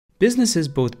Businesses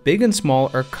both big and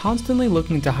small are constantly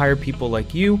looking to hire people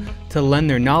like you to lend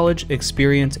their knowledge,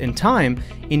 experience, and time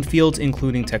in fields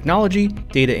including technology,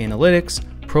 data analytics,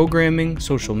 programming,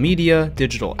 social media,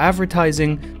 digital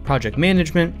advertising, project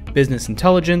management, business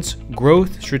intelligence,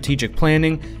 growth, strategic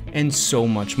planning, and so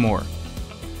much more.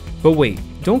 But wait,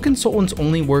 don't consultants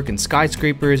only work in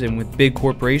skyscrapers and with big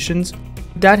corporations?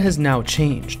 That has now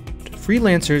changed.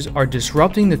 Freelancers are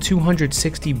disrupting the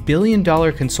 $260 billion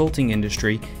consulting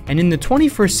industry, and in the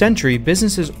 21st century,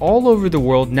 businesses all over the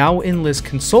world now enlist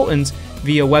consultants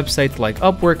via websites like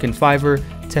Upwork and Fiverr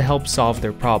to help solve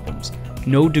their problems.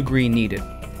 No degree needed.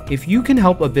 If you can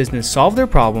help a business solve their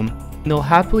problem, they'll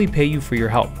happily pay you for your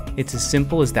help. It's as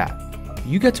simple as that.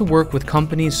 You get to work with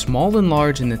companies small and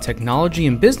large in the technology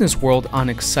and business world on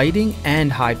exciting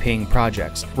and high-paying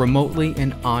projects, remotely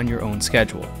and on your own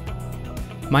schedule.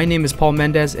 My name is Paul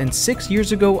Mendez, and 6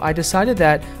 years ago I decided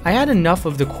that I had enough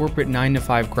of the corporate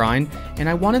 9-to-5 grind and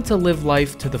I wanted to live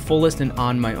life to the fullest and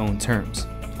on my own terms.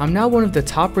 I'm now one of the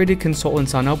top-rated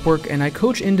consultants on Upwork, and I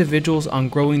coach individuals on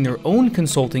growing their own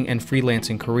consulting and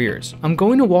freelancing careers. I'm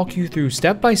going to walk you through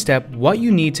step-by-step what you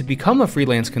need to become a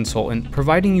freelance consultant,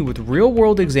 providing you with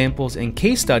real-world examples and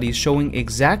case studies showing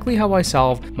exactly how I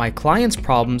solve my clients'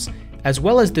 problems, as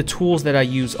well as the tools that I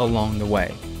use along the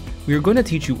way. We are going to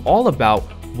teach you all about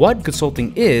what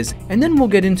consulting is, and then we'll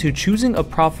get into choosing a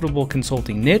profitable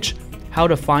consulting niche, how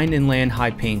to find and land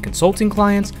high-paying consulting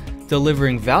clients,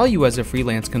 delivering value as a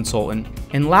freelance consultant,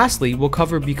 and lastly, we'll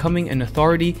cover becoming an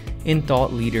authority and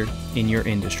thought leader in your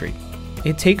industry.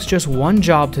 It takes just one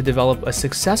job to develop a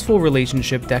successful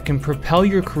relationship that can propel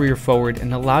your career forward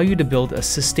and allow you to build a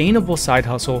sustainable side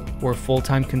hustle or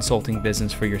full-time consulting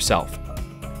business for yourself.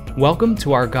 Welcome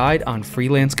to our guide on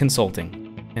freelance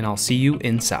consulting, and I'll see you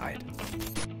inside.